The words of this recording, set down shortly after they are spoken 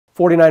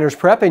49ers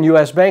Prep and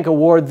U.S. Bank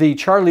award the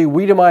Charlie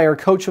Wiedemeyer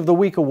Coach of the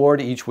Week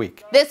award each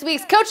week. This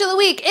week's Coach of the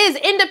Week is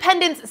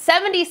Independence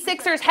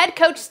 76ers head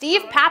coach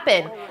Steve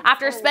Papin.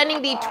 After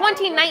spending the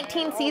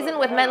 2019 season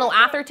with Menlo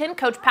Atherton,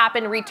 Coach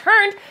Papin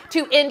returned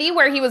to Indy,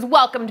 where he was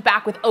welcomed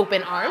back with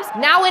open arms.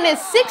 Now in his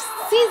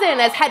 6th season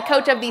as head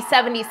coach of the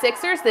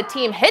 76ers, the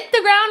team hit the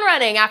ground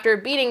running after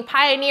beating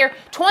Pioneer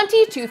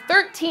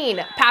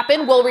 20-13.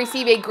 Papin will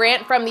receive a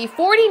grant from the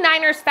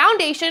 49ers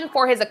Foundation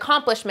for his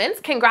accomplishments.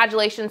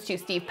 Congratulations to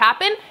Steve Papin.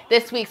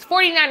 This week's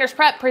 49ers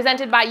Prep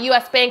presented by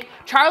U.S. Bank,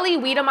 Charlie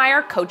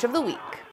Wiedemeyer Coach of the Week.